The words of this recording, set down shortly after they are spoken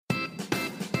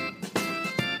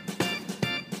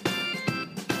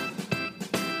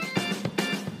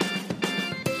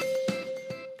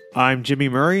I'm Jimmy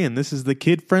Murray, and this is the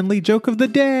kid-friendly joke of the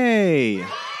day.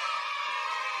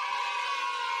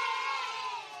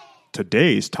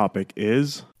 Today's topic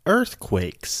is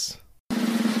earthquakes.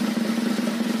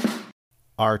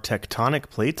 Are tectonic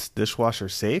plates dishwasher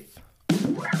safe?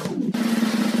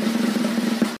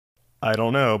 I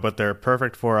don't know, but they're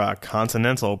perfect for a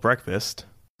continental breakfast.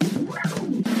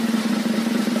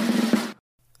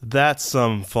 That's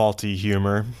some faulty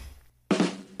humor.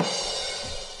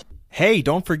 Hey,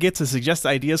 don't forget to suggest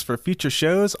ideas for future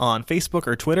shows on Facebook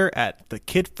or Twitter at the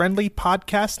Kid Friendly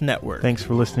Podcast Network. Thanks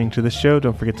for listening to the show.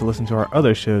 Don't forget to listen to our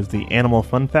other shows, the Animal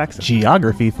Fun Facts,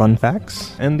 Geography Fun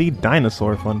Facts, and the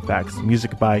Dinosaur Fun Facts.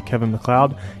 Music by Kevin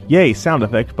MacLeod. Yay, sound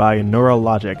effect by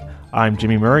Neurologic. I'm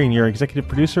Jimmy Murray, and your executive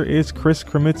producer is Chris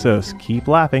Kremitzos. Keep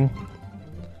laughing.